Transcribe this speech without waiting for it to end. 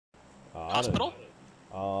Hospital?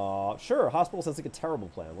 Sure. Hospital sounds like a terrible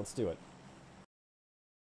plan. Let's do it.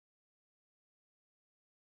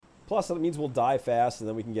 Plus, that means we'll die fast, and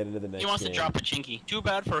then we can get into the next game. He wants to drop a chinky. Too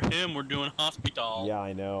bad for him, we're doing hospital. Yeah,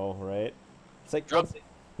 I know, right? It's like, drop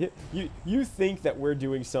you think that we're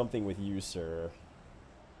doing something with you, sir.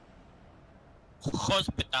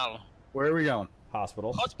 Hospital. Where are we going?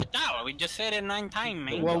 Hospital. Hospital. We just said it 9 times,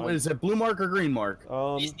 man. Well, is it blue mark or green mark?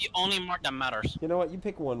 It's the only mark that matters. You know what? You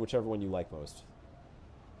pick one, whichever one you like most.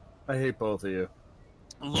 I hate both of you.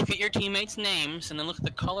 Look at your teammates' names, and then look at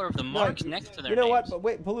the color of the marks next to their names. You know what? But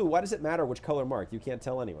wait, Baloo, why does it matter which color mark? You can't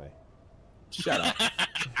tell anyway. Shut up.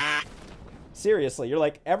 Seriously, you're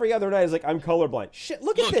like, every other night is like, I'm colorblind. Shit,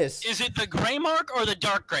 look at this! Is it the gray mark or the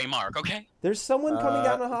dark gray mark, okay? There's someone coming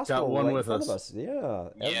down the hospital got one right with in front of us. Yeah.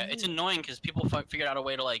 Yeah, it's annoying because people figured out a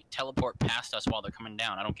way to, like, teleport past us while they're coming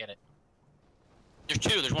down. I don't get it. There's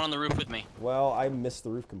two. There's one on the roof with me. Well, I missed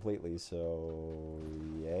the roof completely, so...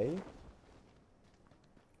 Yay.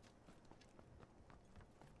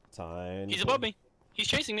 Time. He's above me. He's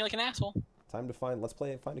chasing me like an asshole. Time to find... Let's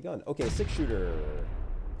find a gun. Okay, 6-shooter.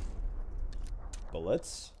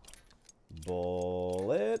 Bullets.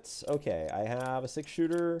 Bullets. Okay, I have a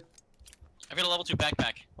 6-shooter. I've got a level 2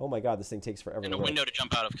 backpack. Oh my god, this thing takes forever. And a window to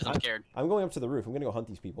jump out of because I'm scared. I'm going up to the roof. I'm gonna go hunt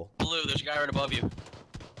these people. Blue, there's a guy right above you.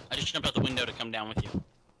 I just jumped out the window to come down with you.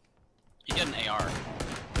 You got an AR.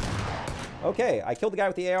 Okay, I killed the guy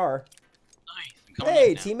with the AR. Nice.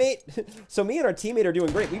 Hey, teammate! So me and our teammate are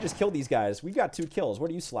doing great. We just killed these guys. We've got 2 kills.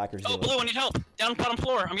 What are you slackers doing? Oh, Blue, I need help. Down bottom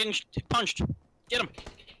floor. I'm getting punched. Get him.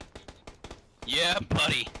 Yeah,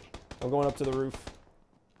 buddy. I'm going up to the roof.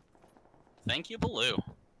 Thank you, Blue.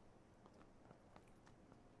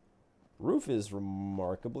 Roof is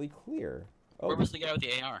remarkably clear. Oh. Where was the guy with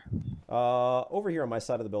the AR? Over here on my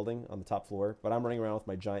side of the building, on the top floor. But I'm running around with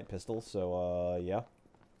my giant pistol, so, yeah.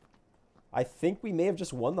 I think we may have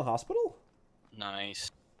just won the hospital?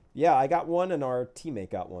 Nice. Yeah, I got one, and our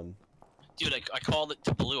teammate got one. Dude, I called it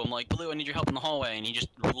to Blue. I'm like, Blue, I need your help in the hallway, and he just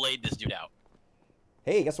laid this dude out.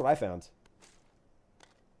 Hey, guess what I found?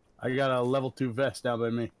 I got a level 2 vest down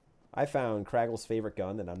by me. I found Kraggle's favorite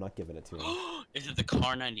gun, and I'm not giving it to him. Is it the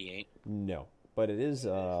Car 98? No, but it is,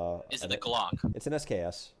 Is it the Glock? It's an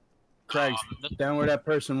SKS. Craig, down where that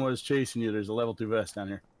person was chasing you, there's a level 2 vest down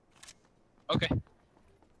here. Okay.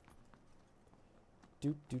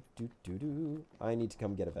 I need to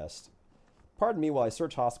come get a vest. Pardon me while I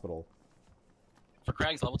search hospital. For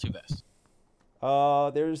Craig's level 2 vest.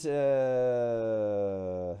 There's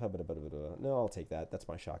a... No, I'll take that. That's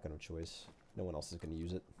my shotgun of choice. No one else is going to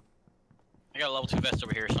use it. I got a level 2 vest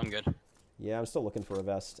over here, so I'm good. Yeah, I'm still looking for a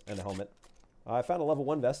vest and a helmet. I found a level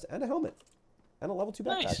 1 vest and a helmet. And a level 2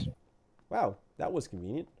 backpack. Nice. Wow, that was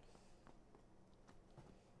convenient.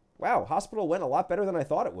 Wow, hospital went a lot better than I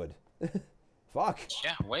thought it would. Fuck.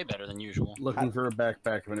 Yeah, way better than usual. Looking for a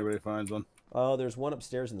backpack if anybody finds one. There's one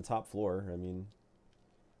upstairs in the top floor. I mean,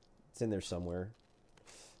 it's in there somewhere.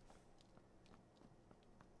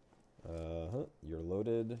 You're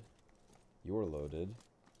loaded. You're loaded.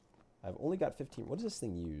 I've only got 15. What does this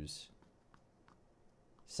thing use?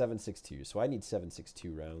 7.62. So I need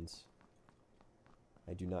 7.62 rounds.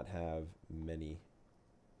 I do not have many.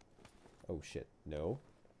 Oh shit. No.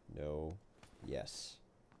 No. Yes.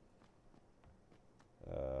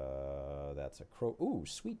 That's a crow. Ooh,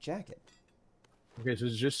 sweet jacket. Okay, so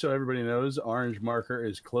just so everybody knows, orange marker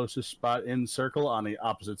is closest spot in circle on the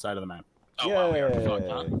opposite side of the map. Oh, wow, we are fucked,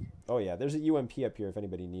 huh? Oh yeah, there's a UMP up here if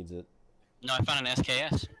anybody needs it. No, I found an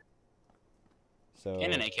SKS. So.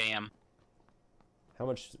 And an AKM. How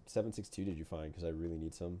much 7.62 did you find? Because I really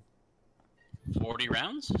need some. 40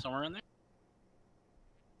 rounds? Somewhere in there?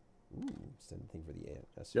 Ooh, same thing for the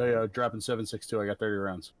AS. Yo, dropping 7.62. I got 30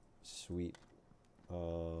 rounds. Sweet.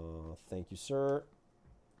 Thank you, sir.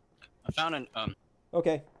 I found an,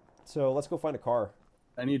 Okay, so let's go find a car.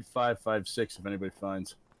 I need 5.56 if anybody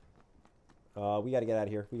finds. We gotta get out of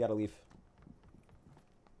here. We gotta leave.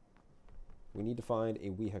 We need to find a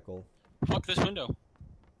vehicle. Fuck this window.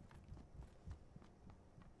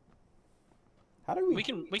 How do we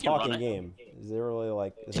can talk run in game? Is there really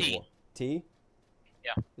like T? T?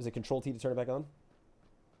 Yeah. Is it Control T to turn it back on?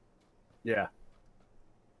 Yeah.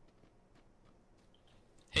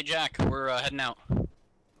 Hey Jack, we're heading out.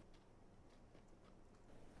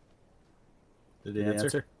 Did he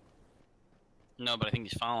answer? No, but I think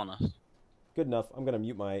he's following us. Good enough. I'm gonna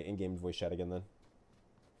mute my in-game voice chat again then.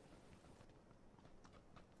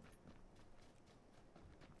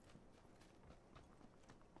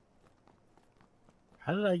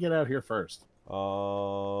 How did I get out here first?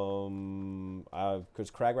 Because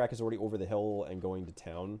Kragrak is already over the hill and going to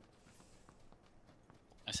town.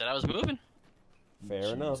 I said I was moving.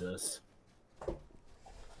 Fair enough. Jesus.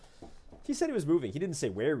 He said he was moving. He didn't say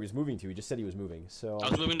where he was moving to. He just said he was moving. So I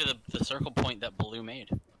was moving to the circle point that Baloo made.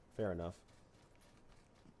 fair enough.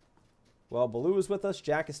 Well, Baloo is with us.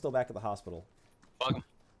 Jack is still back at the hospital. Fuck him.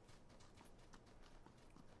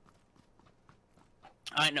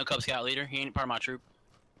 I ain't no Cub Scout leader. He ain't part of my troop.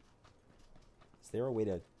 Is there a way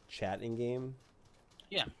to chat in game?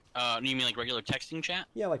 Yeah. You mean like regular texting chat?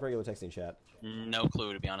 Yeah, like regular texting chat. No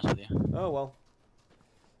clue, to be honest with you. Oh well.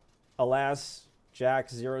 Alas,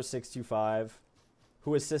 Jack0625,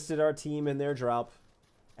 who assisted our team in their drop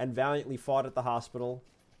and valiantly fought at the hospital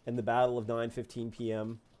in the battle of 9:15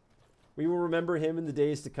 p.m. We will remember him in the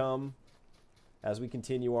days to come as we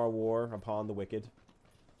continue our war upon the wicked.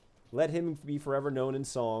 Let him be forever known in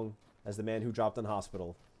song as the man who dropped in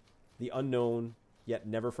hospital, the unknown yet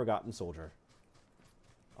never forgotten soldier.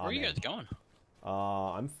 Where are you guys going?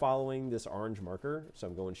 I'm following this orange marker, so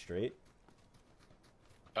I'm going straight.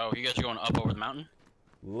 Oh, you guys are going up over the mountain?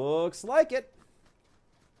 Looks like it.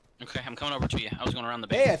 Okay, I'm coming over to you. I was going around the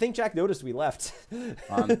base. Hey, I think Jack noticed we left.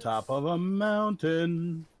 On top of a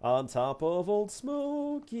mountain. On top of Old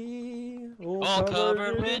Smoky. All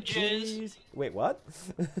covered with ridges. Wait, what?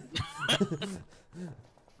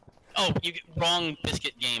 Oh, wrong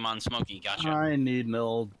biscuit game on Smokey. Gotcha. I need an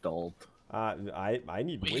adult. I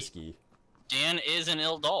need Wait. whiskey. Dan is an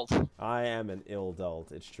ill adult. I am an ill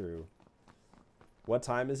adult. It's true. What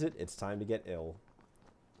time is it? It's time to get ill.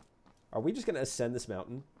 Are we just going to ascend this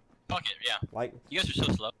mountain? Fuck it, yeah. Like, You guys are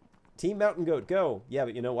so slow. Team Mountain Goat, go. Yeah,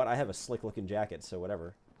 but you know what? I have a slick-looking jacket, so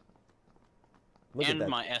whatever. Look at And that.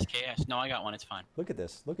 my SKS. No, I got one. It's fine. Look at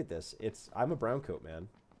this. Look at this. I'm a brown coat, man.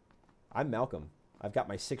 I'm Malcolm. I've got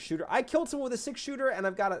my 6-shooter. I killed someone with a 6-shooter, and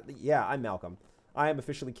I've got a... Yeah, I'm Malcolm. I am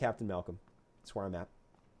officially Captain Malcolm. That's where I'm at.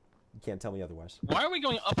 You can't tell me otherwise. Why are we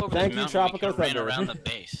going up over Thank this you, mountain? We Tropico could've ran Thunder. around the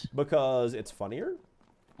base. Because it's funnier?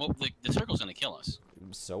 Well, the circle's gonna kill us.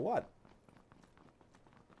 So what?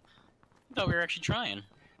 I thought we were actually trying.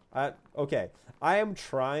 Okay. I am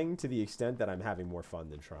trying to the extent that I'm having more fun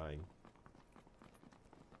than trying.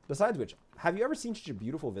 Besides which, have you ever seen such a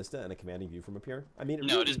beautiful vista and a commanding view from up here? I mean,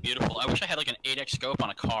 No, it is beautiful. I wish I had like an 8x scope on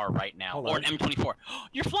a car right now. Hold Or on. an M24.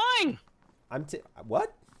 You're flying!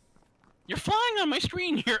 What? You're flying on my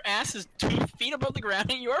screen. Your ass is 2 feet above the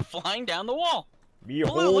ground and you are flying down the wall.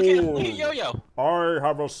 Behold, Blue, look at Yo-Yo. I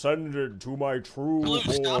have ascended to my true Blue,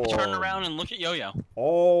 stop, turn form. around and look at Yo-Yo.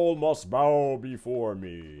 All must bow before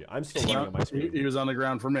me. I'm still running on my He screen. was on the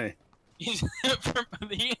ground for me. He's he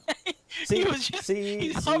See, was just see,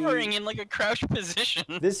 he's hovering in like a crouched position.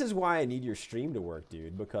 This is why I need your stream to work,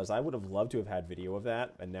 dude, because I would have loved to have had video of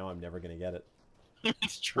that, and now I'm never going to get it.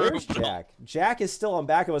 It's true. Where's Jack? Jack is still on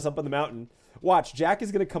back of us up on the mountain. Watch, Jack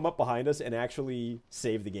is going to come up behind us and actually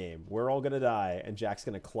save the game. We're all going to die, and Jack's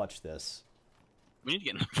going to clutch this. We need to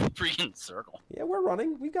get in the freaking circle. Yeah, we're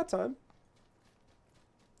running. We've got time.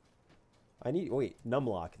 Wait,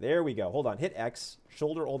 numlock. There we go. Hold on. Hit X,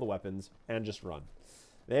 shoulder all the weapons, and just run.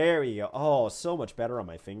 There we go. Oh, so much better on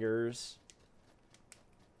my fingers.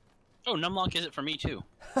 Oh, numlock is it for me too?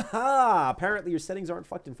 Haha! Apparently your settings aren't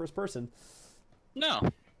fucked in first person. No,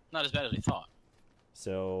 not as bad as we thought.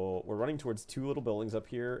 So we're running towards 2 little buildings up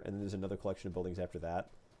here, and then there's another collection of buildings after that.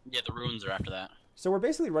 Yeah, the ruins are after that. So we're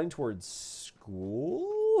basically running towards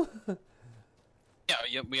school?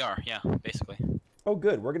 Yeah, we are. Yeah, basically. Oh,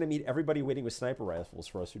 good. We're going to meet everybody waiting with sniper rifles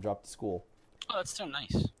for us who dropped to school. Oh, that's so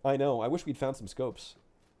nice. I know. I wish we'd found some scopes.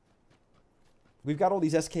 We've got all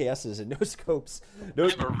these SKSs and no scopes. No. I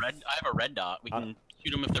have a red dot. We can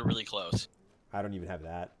shoot them if they're really close. I don't even have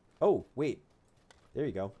that. Oh, wait. There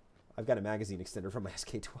you go. I've got a magazine extender from my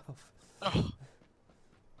SK-12. Oh.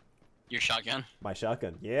 Your shotgun? My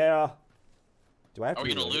shotgun. Yeah. Do I have Are to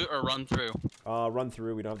we gonna reload loot or run through? Run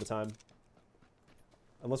through. We don't have the time.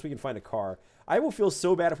 Unless we can find a car. I will feel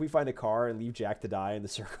so bad if we find a car and leave Jack to die in the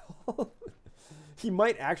circle. He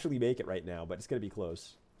might actually make it right now, but it's going to be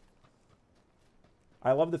close.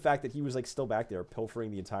 I love the fact that he was like still back there pilfering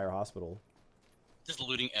the entire hospital. Just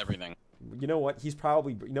looting everything. You know what? He's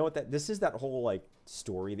probably... You know what? This is that whole like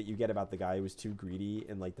story that you get about the guy who was too greedy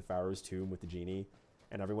in like the Pharaoh's tomb with the genie.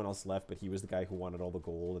 And everyone else left, but he was the guy who wanted all the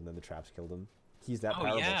gold and then the traps killed him. He's that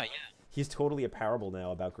parable. Yeah. He's totally a parable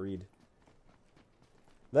now about greed.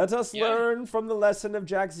 Let us learn from the lesson of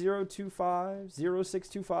Jack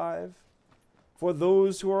 0625. For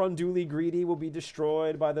those who are unduly greedy will be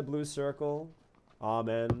destroyed by the blue circle.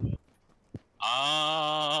 Amen.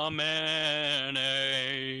 Amen.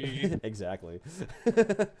 Exactly.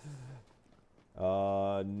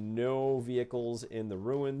 No vehicles in the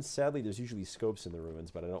ruins. Sadly, there's usually scopes in the ruins,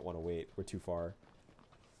 but I don't want to wait. We're too far.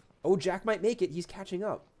 Oh, Jack might make it. He's catching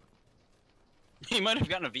up. He might have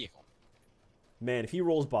gotten a vehicle. Man, if he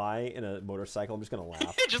rolls by in a motorcycle, I'm just gonna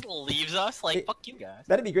laugh. It just leaves us like, fuck you guys.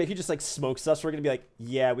 That'd be great if he just like smokes us. We're gonna be like,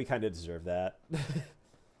 yeah, we kind of deserve that.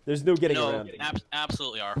 There's no getting around it.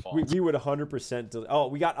 Absolutely our fault. We would 100%. Oh,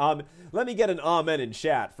 we got let me get an amen in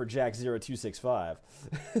chat for Jack0265.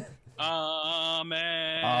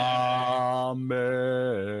 Amen.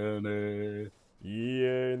 Amen.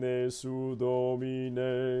 Iene su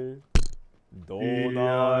Domine,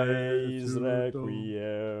 donais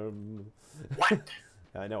requiem. What?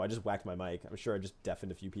 I know, I just whacked my mic. I'm sure I just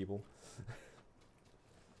deafened a few people.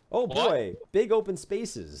 Oh boy, What? big open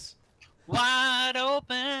spaces. Wide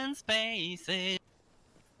open spaces.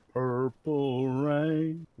 Purple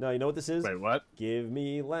rain. No, you know what this is? Wait, what? Give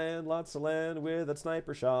me land, lots of land with that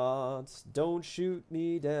sniper shots. Don't shoot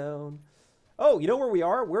me down. Oh, you know where we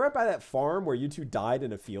are? We're up by that farm where you two died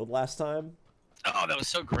in a field last time. Oh, that was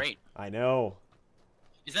so great. I know.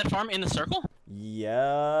 Is that farm in the circle?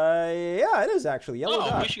 Yeah, it is actually. Yellow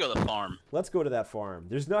dot. We should go to the farm. Let's go to that farm.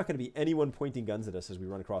 There's not going to be anyone pointing guns at us as we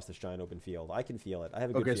run across this giant open field. I can feel it. I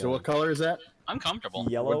have a good Okay, so feeling. what color is that? I'm comfortable.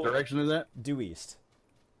 Yellow. What direction is that? Due east.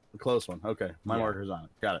 A close one. Okay, my Yeah. marker's on it.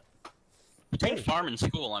 Got it. Between farm and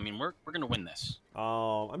school, I mean, we're gonna win this.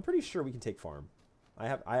 I'm pretty sure we can take farm. I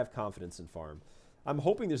have confidence in farm. I'm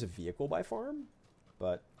hoping there's a vehicle by farm,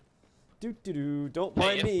 but don't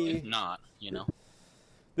mind me. If not, you know.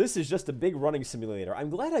 This is just a big running simulator. I'm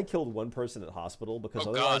glad I killed one person at hospital because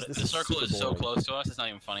Oh otherwise god, this the circle super is so boring. close to us. It's not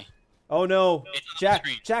even funny. Oh no, It's on the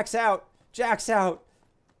screen. Jack's out. Jack's out.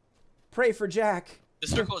 Pray for Jack. The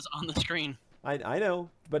circle is on the screen. I know,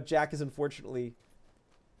 but Jack isn't gonna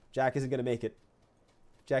make it.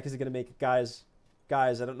 Jack isn't gonna make it, guys.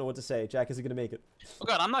 Guys, I don't know what to say. Jack isn't gonna make it. Oh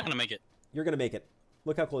god, I'm not gonna make it. You're gonna make it.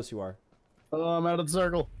 Look how close you are. Oh, I'm out of the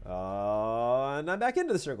circle. And I'm back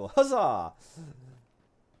into the circle. Huzzah!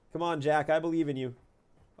 Come on, Jack. I believe in you.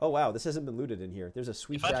 Oh wow, this hasn't been looted in here. There's a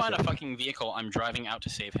sweet. If I find a fucking vehicle, I'm driving out to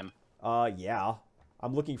save him. Yeah.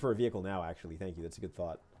 I'm looking for a vehicle now. Actually, thank you. That's a good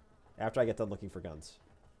thought. After I get done looking for guns.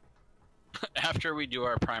 After we do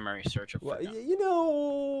our primary search of. Well, you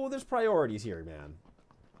know, there's priorities here, man.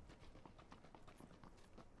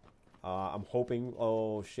 I'm hoping.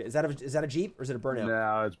 Oh shit! Is that a Jeep or is it a burnout?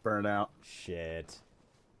 No, it's burned out. Shit.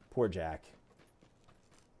 Poor Jack.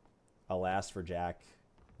 Alas for Jack,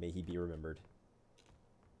 may he be remembered.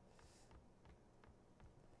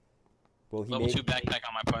 Will he Level make 2 backpack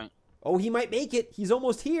on my point. Oh, he might make it. He's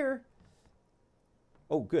almost here.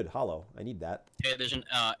 Oh, good. Hollow. I need that. Okay, there's an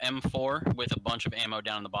M4 with a bunch of ammo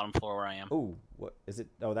down on the bottom floor where I am. Oh, what is it?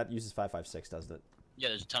 Oh, that uses 5.56, doesn't it? Yeah,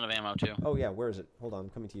 there's a ton of ammo too. Oh yeah, where is it? Hold on, I'm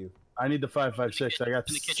coming to you. I need the 5.56. I got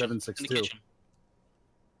in the kitchen. 7.62. In the kitchen.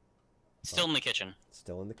 Still in the kitchen.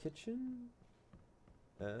 Still in the kitchen?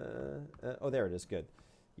 Oh, there it is. Good.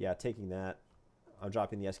 Yeah, taking that. I'm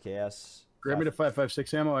dropping the SKS. Grab me the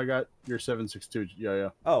 5.56 ammo. I got your 7.62. Yeah.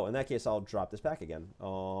 Oh, in that case, I'll drop this back again.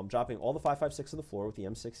 I'm dropping all the 5.56 on the floor with the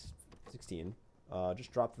M16.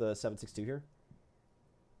 Just drop the 7.62 here.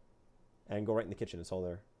 And go right in the kitchen. It's all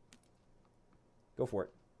there. Go for it.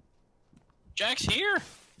 Jack's here.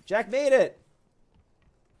 Jack made it.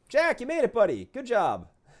 Jack, you made it, buddy. Good job.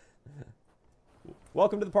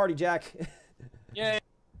 Welcome to the party, Jack. Yay.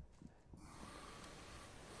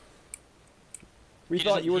 We He thought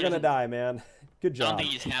doesn't- you were he going to doesn't- die, man. Good I job. don't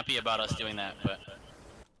think he's happy about us doing that, but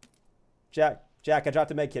Jack, I dropped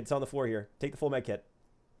the med kit. It's on the floor here. Take the full med kit.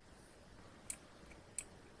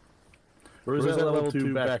 Where's that level 2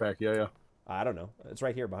 backpack? Yeah. I don't know. It's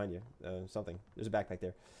right here behind you. Something. There's a backpack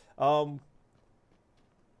there.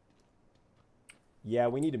 Yeah,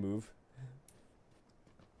 we need to move.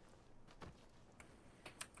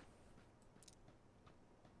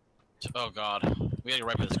 oh god, we gotta go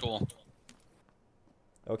right by the school.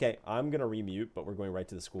 Okay, I'm going to remute, but we're going right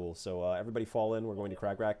to the school. So everybody fall in. We're going to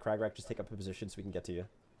Kragrak. Kragrak, just take up a position so we can get to you.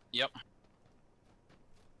 Yep.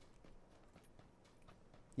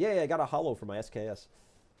 Yeah, I got a hollow for my SKS.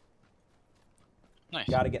 Nice.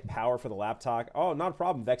 Got to get power for the laptop. Oh, not a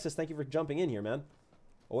problem. Vexus, thank you for jumping in here, man.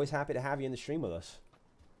 Always happy to have you in the stream with us.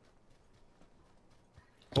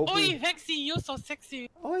 Hopefully... Oi, Vexy, you're so sexy.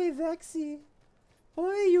 Oi, Vexy.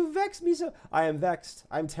 Oi, you vex me so... I am vexed.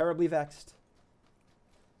 I'm terribly vexed.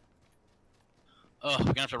 Ugh, we're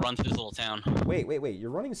gonna have to run through this little town. Wait.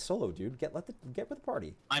 You're running solo, dude. Get with the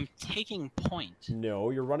party. I'm taking point.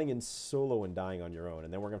 No, you're running in solo and dying on your own,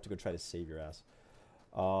 and then we're gonna have to go try to save your ass.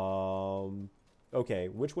 Okay,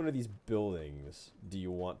 which one of these buildings do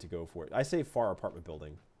you want to go for? I say far apartment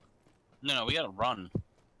building. No, we gotta run.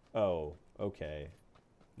 Oh, okay.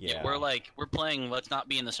 Yeah. We're playing Let's Not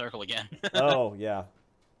Be in the Circle again. Oh, yeah.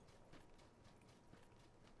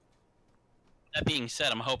 That being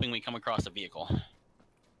said, I'm hoping we come across a vehicle.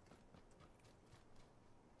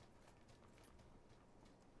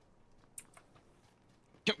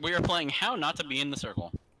 We are playing How Not to Be in the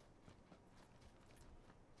Circle.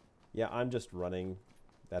 Yeah, I'm just running.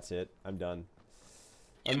 That's it. I'm done.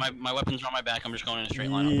 Yeah, my weapons are on my back. I'm just going in a straight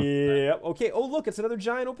line. Yep. Okay. Oh, look, it's another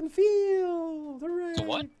giant open field. Hooray. It's a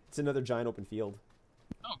what? It's another giant open field.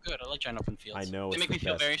 Oh, good. I like giant open fields. I know. They It's make me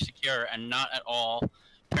feel best. very secure and not at all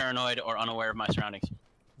paranoid or unaware of my surroundings.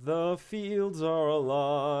 The fields are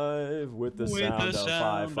alive with the sound of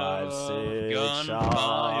 5.56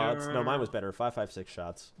 shots. No, mine was better. 5.56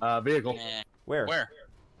 shots. Vehicle. Where? Where?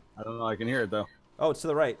 I don't know. I can hear it though. Oh, it's to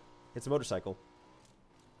the right. It's a motorcycle.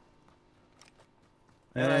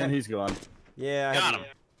 And he's gone. Yeah. Got him.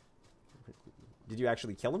 Did you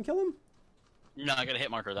actually kill him? Kill him? No, I got a hit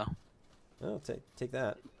marker though. Oh, take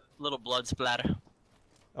that. Little blood splatter.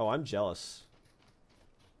 Oh, I'm jealous.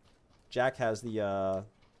 Jack has the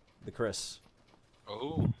Chris.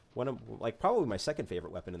 Oh. One of probably my second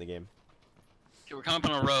favorite weapon in the game. Okay, we're coming up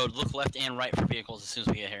on a road. Look left and right for vehicles as soon as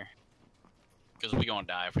we get here. Because we're gonna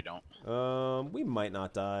die if we don't. We might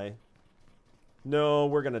not die. No,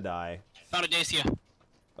 we're gonna die. Found a Dacia.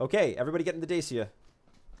 Okay, everybody get in the Dacia.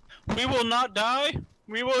 We will not die.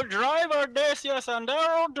 We will drive our Dacia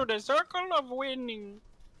Sandero to the circle of winning.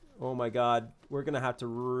 Oh my god, we're gonna have to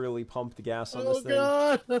really pump the gas on this thing.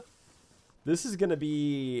 Oh god! This is gonna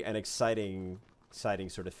be an exciting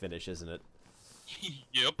sort of finish, isn't it?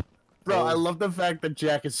 Yep. Bro, I love the fact that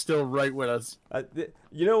Jack is still right with us.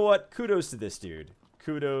 You know what? Kudos to this dude.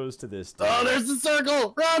 Kudos to this dude. Oh, there's the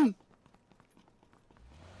circle! Run!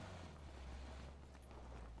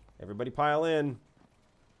 Everybody pile in.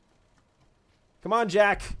 Come on,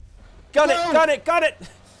 Jack. Gun Go! it! Gun it! Gun it!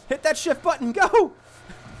 Hit that shift button. Go!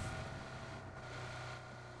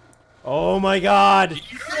 Oh my god.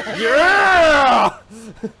 Yeah!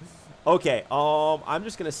 Okay, I'm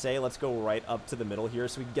just gonna say let's go right up to the middle here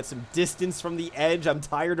so we can get some distance from the edge. I'm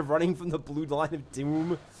tired of running from the blue line of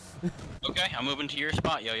doom. Okay, I'm moving to your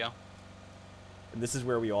spot, Yo-Yo. And this is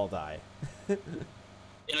where we all die. In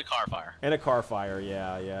a car fire. And a car fire,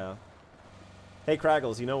 yeah. Hey,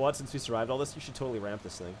 Kraggles, you know what? Since we survived all this, you should totally ramp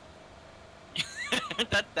this thing.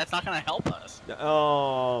 That's not gonna help us.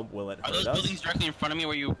 Will it Are hurt those us? buildings directly in front of me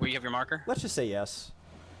where you have your marker? Let's just say yes.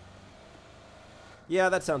 Yeah,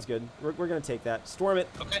 that sounds good. We're gonna take that. Storm it.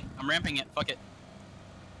 Okay, I'm ramping it. Fuck it.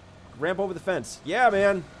 Ramp over the fence. Yeah,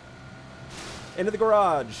 man. Into the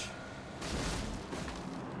garage.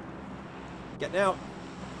 Getting out.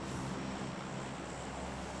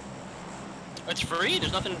 It's free.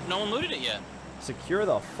 There's nothing. No one looted it yet. Secure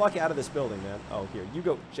the fuck out of this building, man. Oh, here. You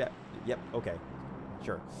go. Yep, okay.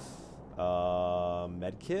 Sure.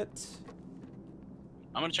 Medkit.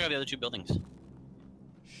 I'm gonna check out the other two buildings.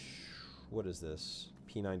 What is this?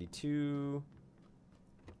 P92.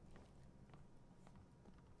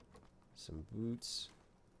 Some boots.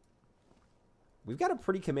 We've got a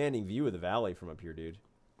pretty commanding view of the valley from up here, dude.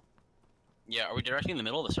 Yeah, are we directly in the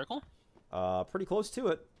middle of the circle? Pretty close to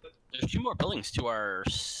it. There's two more buildings to our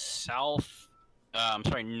south.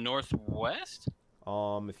 Northwest.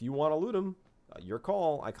 If you want to loot them, your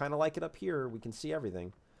call. I kind of like it up here. We can see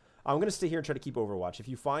everything. I'm gonna stay here and try to keep Overwatch. If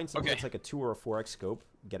you find something that's like a 2 or a 4x scope,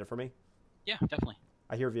 get it for me. Yeah, definitely.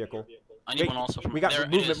 I hear a vehicle. I need one also from we got there.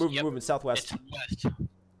 movement, southwest. It's west.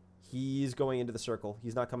 He's going into the circle.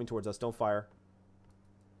 He's not coming towards us. Don't fire.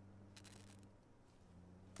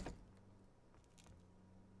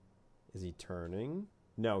 Is he turning?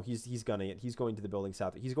 No, he's gunning it. He's going to the building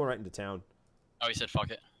south. He's going right into town. Oh, he said fuck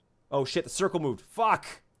it. Oh shit, the circle moved. Fuck!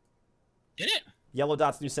 Did it? Yellow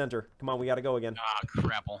dot's new center. Come on, we gotta go again. Ah,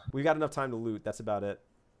 crapple. We've got enough time to loot. That's about it.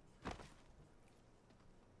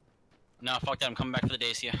 No, fuck that. I'm coming back for the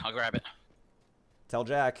Dacia. I'll grab it. Tell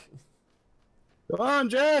Jack. Come on,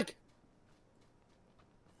 Jack!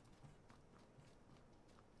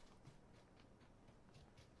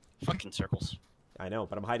 Fucking circles. I know,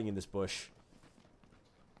 but I'm hiding in this bush.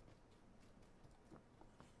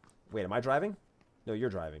 Wait, am I driving? No,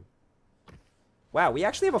 you're driving. Wow, we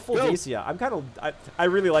actually have a full Dacia. I'm kind of... I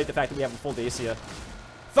really like the fact that we have a full Dacia.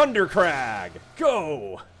 Thunder Crag!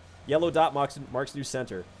 Go! Yellow dot marks new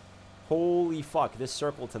center. Holy fuck, this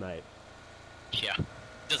circle tonight. Yeah.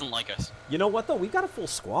 Doesn't like us. You know what, though? We've got a full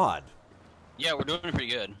squad. Yeah, we're doing pretty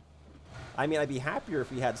good. I mean, I'd be happier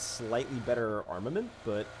if we had slightly better armament,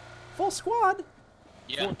 but... Full squad!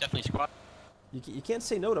 Yeah, definitely squad. You can't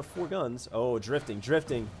say no to 4 guns. Oh,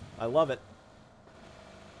 drifting. I love it.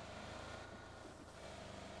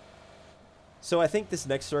 So I think this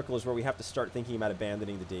next circle is where we have to start thinking about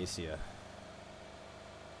abandoning the Dacia.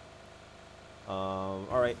 All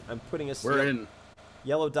right, I'm putting a. We're in.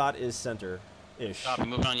 Yellow dot is center-ish. Copy.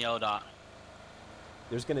 Moving on yellow dot.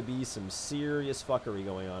 There's gonna be some serious fuckery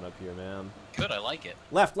going on up here, man. Good. I like it.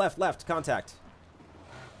 Left, left, left. Contact.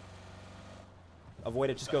 Avoid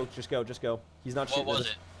it. Just go. Just go. Just go. He's not shooting. What was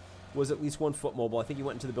it? Was at least 1 foot mobile. I think he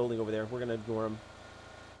went into the building over there. We're gonna ignore him.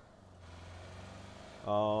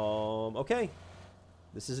 Okay.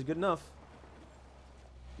 This isn't good enough.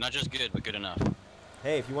 Not just good, but good enough.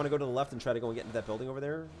 Hey, if you want to go to the left and try to go and get into that building over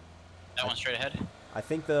there. That one straight ahead? I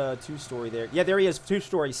think the 2-story there. Yeah, there he is.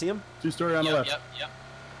 2-story. See him? 2-story on the left. Yep.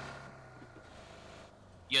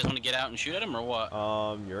 You guys want to get out and shoot at him or what?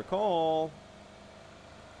 Your call.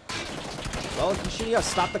 Well, if he's shooting us,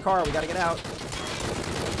 stop the car. We gotta get out.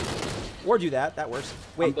 Or do that. That works.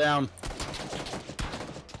 Wait. I'm down.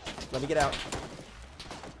 Let me get out.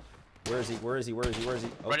 Where is he? Where is he? Where is he? Where is he?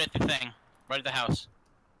 Oh. Right at the thing. Right at the house.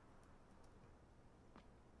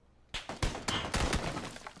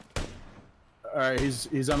 All right,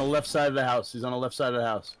 he's on the left side of the house. He's on the left side of the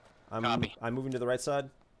house. Copy. I'm moving to the right side.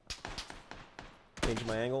 Changing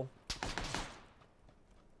my angle.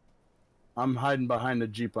 I'm hiding behind the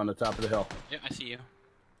Jeep on the top of the hill. Yeah, I see you.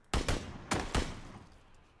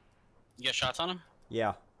 You got shots on him?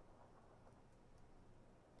 Yeah.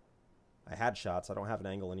 I had shots. I don't have an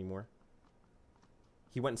angle anymore.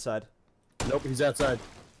 He went inside. Nope, he's outside.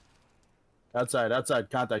 Outside.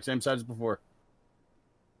 Contact. Same side as before.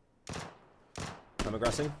 I'm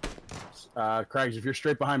aggressing. Krags, if you're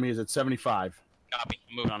straight behind me, he's at 75. Copy.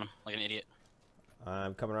 I'm moving on him like an idiot.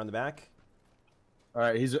 I'm coming around the back. All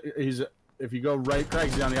right, he's if you go right,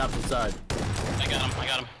 Krags is on the opposite side. I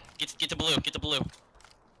got him. Get to blue. Get to blue.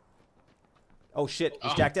 Oh shit!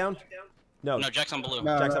 Is Jack down? No. No, Jack's on blue.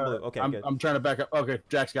 No, Jack's on blue. Okay, good. I'm trying to back up. Okay,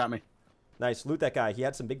 Jack's got me. Nice. Loot that guy. He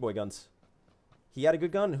had some big boy guns. He had a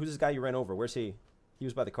good gun. Who's this guy you ran over? Where's he? He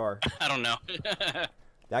was by the car. I don't know.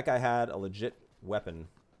 That guy had a legit weapon.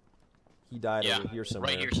 He died over here somewhere.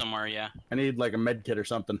 Right here somewhere, yeah. I need like a med kit or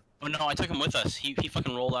something. Oh no, I took him with us. He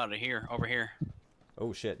fucking rolled out of here, over here.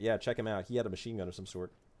 Oh shit, yeah, check him out. He had a machine gun of some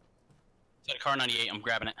sort. It's at a car 98, I'm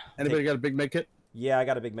grabbing it. Anybody got a big med kit? Yeah, I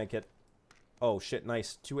got a big med kit. Oh shit,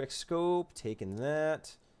 nice. 2x scope, taking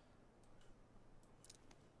that.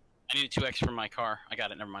 I need a 2x for my car. I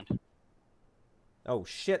got it, never mind. Oh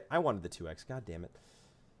shit, I wanted the 2x, god damn it.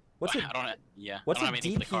 What's it? I don't have, yeah, What's I a don't have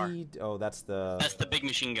anything for the car. DP? Oh, that's the... That's the big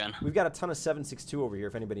machine gun. We've got a ton of 7.62 over here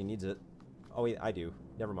if anybody needs it. Oh wait, I do.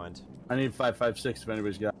 Never mind. I need 5.56 if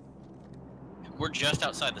anybody's got. We're just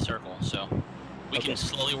outside the circle, so we can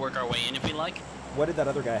slowly work our way in if we like. What did that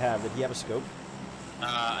other guy have? Did he have a scope?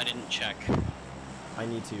 I didn't check. I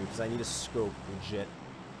need to, because I need a scope, legit.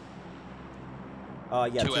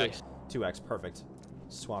 Yeah, 2x. 2x, perfect.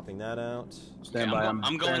 Swapping that out. Stand Okay, by.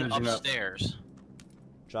 I'm going bandaging up. upstairs.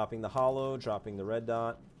 Dropping the hollow, dropping the red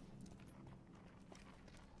dot.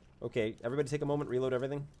 Okay, everybody take a moment, reload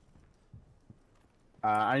everything.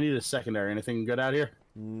 I need a secondary. Anything good out here?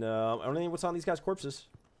 No, I don't know what's on these guys' corpses.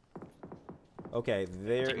 Okay,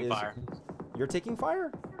 there taking is... fire. You're taking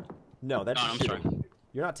fire? No, that's No, just I'm shooting. sorry.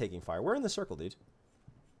 You're not taking fire. We're in the circle, dude.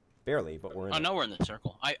 Barely, but we're in Oh, it. no, we're in the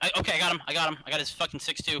circle. Okay, I got him. I got his fucking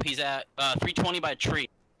 6'2". He's at 320 by a tree.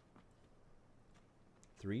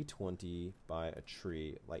 320 by a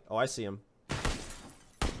tree. Like, oh, I see him.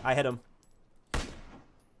 I hit him.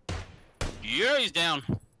 Yeah, he's down.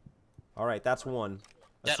 All right, that's one.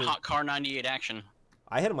 That hot car 98 action.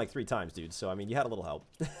 I hit him like 3 times, dude. So I mean, you had a little help.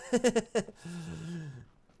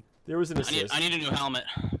 There was an assist. I need a new helmet.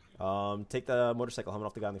 Take the motorcycle helmet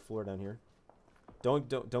off the guy on the floor down here. Don't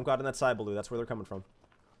go out on that side, Baloo. That's where they're coming from.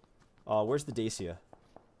 Where's the Dacia?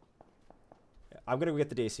 I'm gonna go get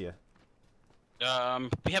the Dacia.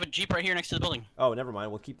 We have a Jeep right here next to the building. Oh, never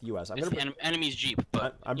mind. We'll keep the US. It's the enemy's Jeep,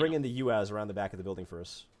 but I'm bringing the US around the back of the building for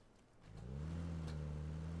us.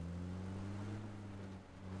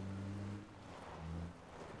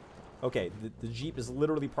 Okay, the Jeep is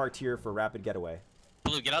literally parked here for rapid getaway.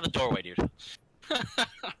 Blue, get out of the doorway, dude.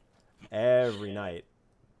 Every night.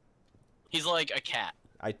 He's like a cat.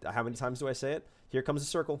 How many times do I say it? Here comes the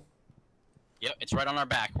circle. Yep, it's right on our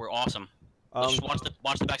back. We're awesome. Just watch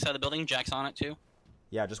the back side of the building. Jack's on it too.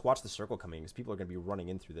 Yeah, just watch the circle coming, because people are going to be running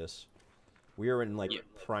in through this. We are in, like,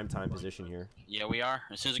 prime time position here. Yeah, we are.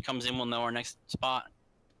 As soon as it comes in, we'll know our next spot.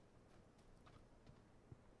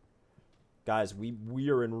 Guys, we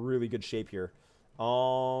are in really good shape here.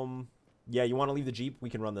 Yeah, you want to leave the Jeep? We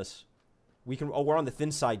can run this. We can. Oh, we're on the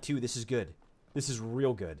thin side, too. This is good. This is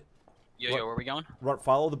real good. Yo, where are we going?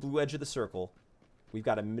 Follow the blue edge of the circle. We've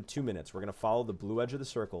got 2 minutes. We're going to follow the blue edge of the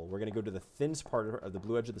circle. We're going to go to the thinnest part of the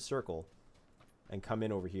blue edge of the circle and come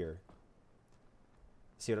in over here.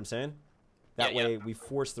 See what I'm saying? That way we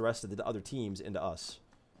force the rest of the other teams into us.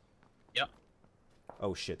 Yep.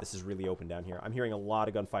 Oh shit, this is really open down here. I'm hearing a lot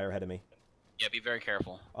of gunfire ahead of me. Yeah, be very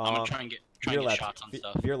careful. I'm gonna try and get shots on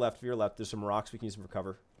stuff. Veer left, veer left. There's some rocks we can use them for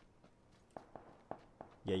cover.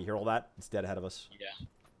 Yeah, you hear all that? It's dead ahead of us. Yeah.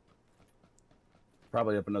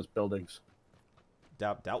 Probably up in those buildings.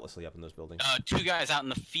 Doubtlessly up in those buildings. 2 guys out in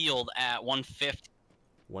the field at 150.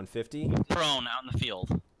 150? Prone out in the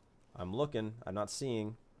field. I'm looking. I'm not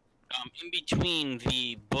seeing. In between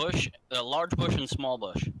the bush, the large bush and small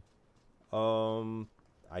bush.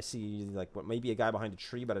 I see like what maybe a guy behind a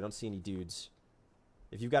tree, but I don't see any dudes.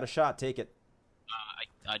 If you've got a shot, take it.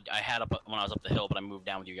 I had up when I was up the hill, but I moved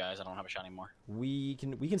down with you guys. I don't have a shot anymore. We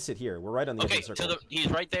can sit here. We're right on the edge of the circle. Okay, so he's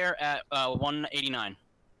right there at 189,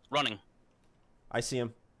 running. I see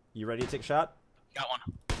him. You ready to take a shot? Got one.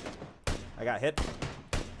 I got hit.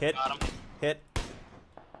 Hit. Got him. Hit.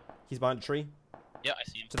 He's behind a tree. Yeah, I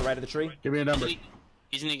see him. To the right of the tree. Give me a number.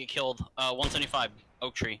 He's gonna get killed. 175,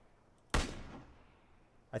 oak tree.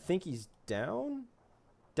 I think he's down.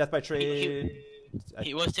 Death by trade.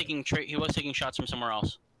 He was taking shots from somewhere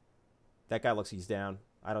else. That guy looks he's down.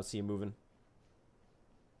 I don't see him moving.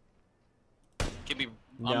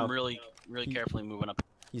 I'm really carefully moving up.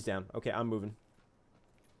 He's down. Okay, I'm moving.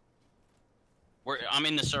 I'm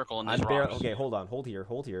in the circle and there's rocks. Okay, hold on. Hold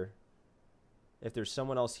here. If there's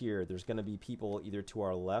someone else here, there's going to be people either to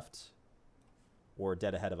our left or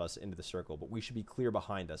dead ahead of us into the circle. But we should be clear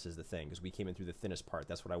behind us is the thing, because we came in through the thinnest part.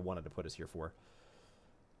 That's what I wanted to put us here for.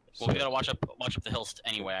 Well, we gotta watch up the hills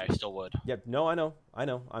anyway. I still would. Yep. No, I know.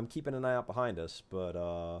 I'm keeping an eye out behind us, but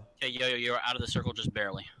Okay, you're out of the circle just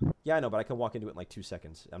barely. Yeah, I know, but I can walk into it in like 2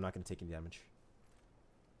 seconds. I'm not gonna take any damage.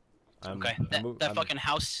 Okay. That fucking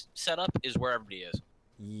house setup is where everybody is.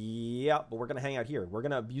 Yeah, but we're gonna hang out here. We're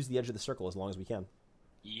gonna use the edge of the circle as long as we can.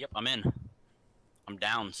 Yep, I'm in. I'm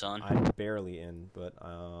down, son. I'm barely in, but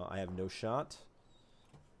I have no shot.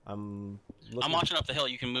 I'm watching up the hill.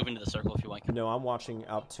 You can move into the circle if you like. No, I'm watching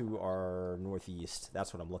out to our northeast.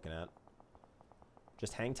 That's what I'm looking at.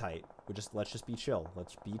 Just hang tight. Let's just be chill.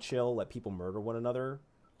 Let's be chill. Let people murder one another.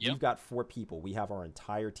 Yep. We've got 4 people. We have our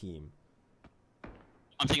entire team.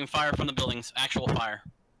 I'm taking fire from the buildings. Actual fire.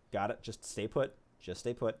 Got it. Just stay put. Just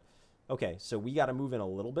stay put. Okay, so we got to move in a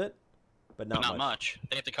little bit, but not much.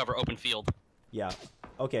 They have to cover open field. Yeah.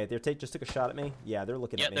 Okay, just took a shot at me. Yeah, they're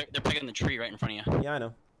looking at me. Yeah, they're picking the tree right in front of you. Yeah, I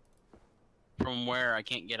know. From where I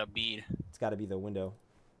can't get a bead. It's got to be the window.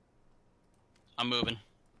 I'm moving.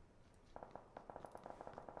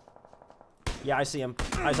 Yeah, I see him.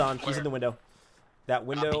 Eyes on. Where? He's in the window. That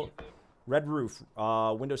window, Copy. red roof.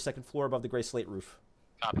 Window 2nd floor above the gray slate roof.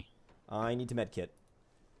 Copy. I need to med kit.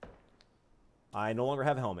 I no longer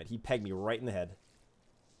have a helmet. He pegged me right in the head.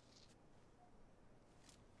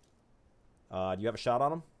 Do you have a shot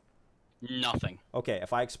on him? Nothing. Okay,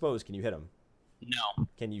 if I expose, can you hit him? No.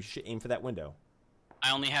 Can you aim for that window?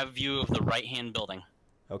 I only have view of the right-hand building.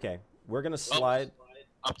 Okay, we're going to slide.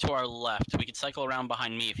 Up to our left. We could cycle around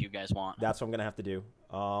behind me if you guys want. That's what I'm going to have to do.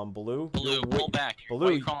 Blue? Blue, pull back. Blue, Why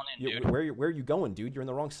are you crawling in, dude? Where are you going, dude? You're on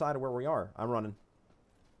the wrong side of where we are. I'm running.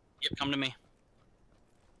 Yep, come to me.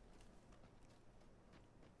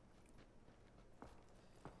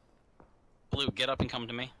 Blue, get up and come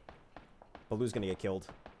to me. Blue's going to get killed.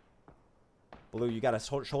 Blue, you got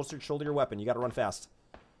to shoulder your weapon. You got to run fast.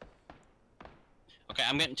 Okay,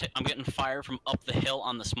 I'm getting fire from up the hill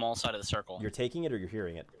on the small side of the circle. You're taking it or you're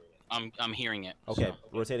hearing it? I'm hearing it. Okay,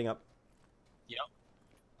 so. rotating up. Yep.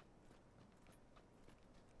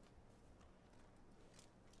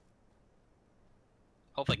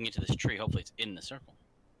 Hopefully I can get to this tree. Hopefully it's in the circle.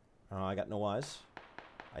 I got no eyes.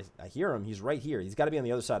 I hear him. He's right here. He's got to be on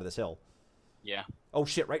the other side of this hill. Yeah. Oh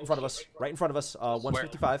shit! Right in front of us. Right in front of us.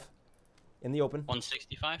 155. In the open.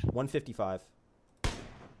 165. 155.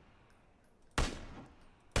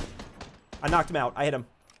 I knocked him out. I hit him.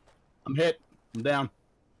 I'm hit. I'm down.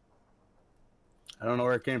 I don't know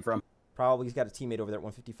where it came from. Probably he's got a teammate over there at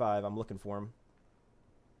 155. I'm looking for him.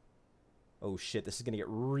 Oh shit! This is gonna get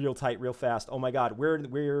real tight, real fast. Oh my god, we're in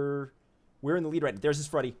the lead right now. There's his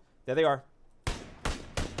Freddy. There they are.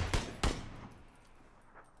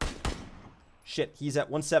 Shit, he's at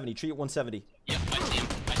 170. Tree at 170. Yep, I see him.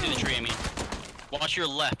 I see the tree. I mean, watch your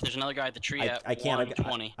left. There's another guy at the tree at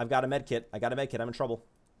 120. I've got a med kit. I'm in trouble.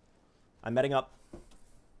 I'm medding up.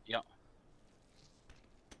 Yep.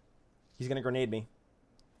 He's gonna grenade me.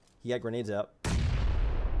 He had grenades out.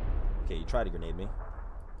 Okay, he tried to grenade me.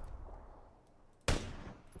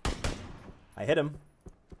 I hit him.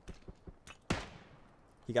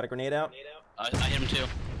 He got a grenade out. I hit him too.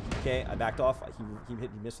 Okay, I backed off. He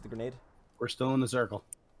missed with the grenade. We're still in the circle.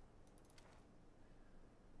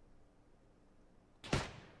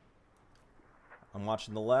 I'm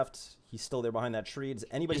watching the left. He's still there behind that tree. Does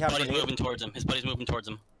anybody His have a buddy's grenade? moving towards him. His buddy's moving towards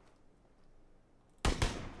him.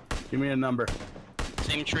 Give me a number.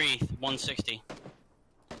 Same tree, 160.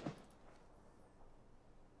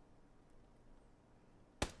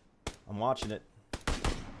 I'm watching it.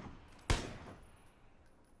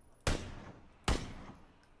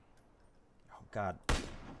 Oh, God.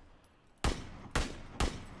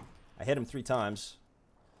 I hit him 3 times.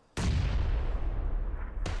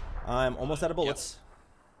 I'm almost out of bullets.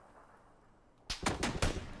 Yep.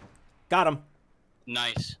 Got him.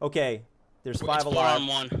 Nice. Okay. There's It's 5 4 alive. on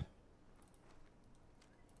 1.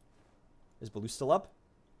 Is Baloo still up?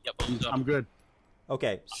 Yep, Baloo's up. I'm good.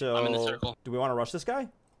 Okay, so I'm in the circle. do we want to rush this guy?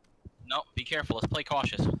 No, be careful. Let's play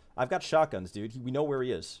cautious. I've got shotguns, dude. We know where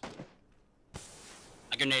he is.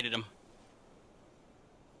 I grenaded him.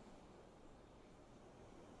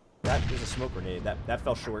 That is a smoke grenade. That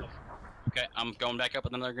fell short. Okay, I'm going back up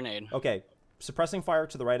with another grenade. Okay, suppressing fire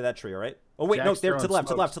to the right of that tree. All right. Oh wait, no, Jack's there to the throwing left,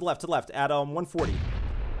 to the left, smokes. to the left, to the left. At 140.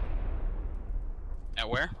 At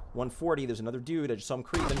where? 140. There's another dude. I just saw him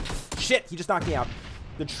creeping. Shit! He just knocked me out.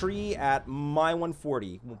 The tree at my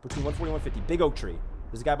 140, between 140 and 150. Big oak tree.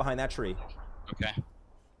 There's a guy behind that tree. Okay.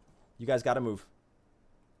 You guys got to move.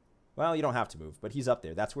 Well, you don't have to move, but he's up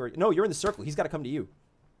there. That's where. No, you're in the circle. He's got to come to you.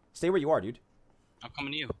 Stay where you are, dude. I'm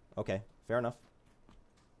coming to you. Okay, fair enough.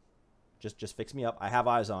 Just fix me up. I have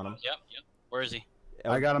eyes on him. Yep. Where is he?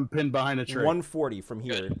 I got him pinned behind a tree. 140 from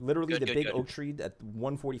here. Good. Literally Good, the good, big good. oak tree at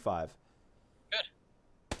 145.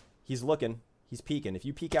 Good. He's looking. He's peeking. If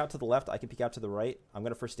you peek out to the left, I can peek out to the right. I'm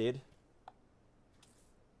going to first aid.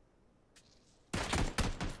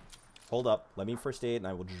 Hold up. Let me first aid, and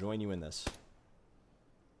I will join you in this.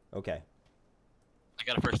 Okay. I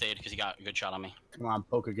got a first aid because he got a good shot on me. Come on,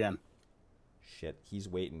 poke again. Shit. He's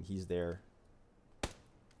waiting. He's there.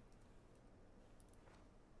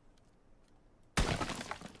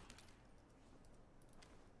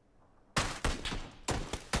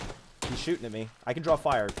 He's shooting at me. I can draw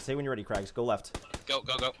fire. Say when you're ready, Krags. Go left. Go.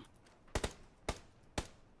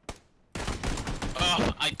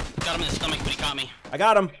 Oh, I got him in the stomach, but he caught me. I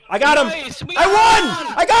got him. I got him. Nice, we I won.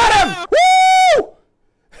 I got him. Woo!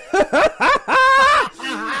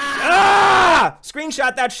 Ah!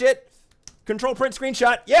 Screenshot that shit. Control print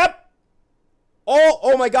screenshot. Yep.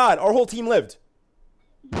 Oh my God. Our whole team lived.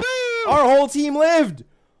 Woo! Our whole team lived.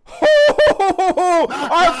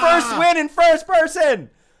 Our first win in first person.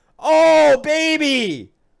 Oh,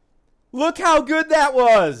 baby. Look how good that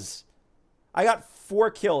was. I got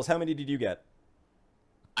 4 kills. How many did you get?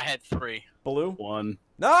 I had 3. Baloo? 1.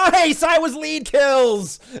 Nice! I was lead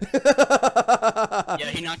kills! Yeah,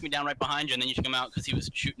 he knocked me down right behind you, and then you took him out because he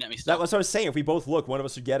was shooting at me still. That was what I was saying. If we both look, one of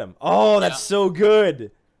us would get him. Oh, that's Yeah. so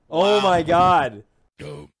good. Oh, Wow. my God.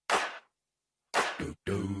 do do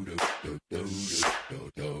do do do do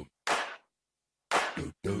do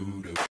do do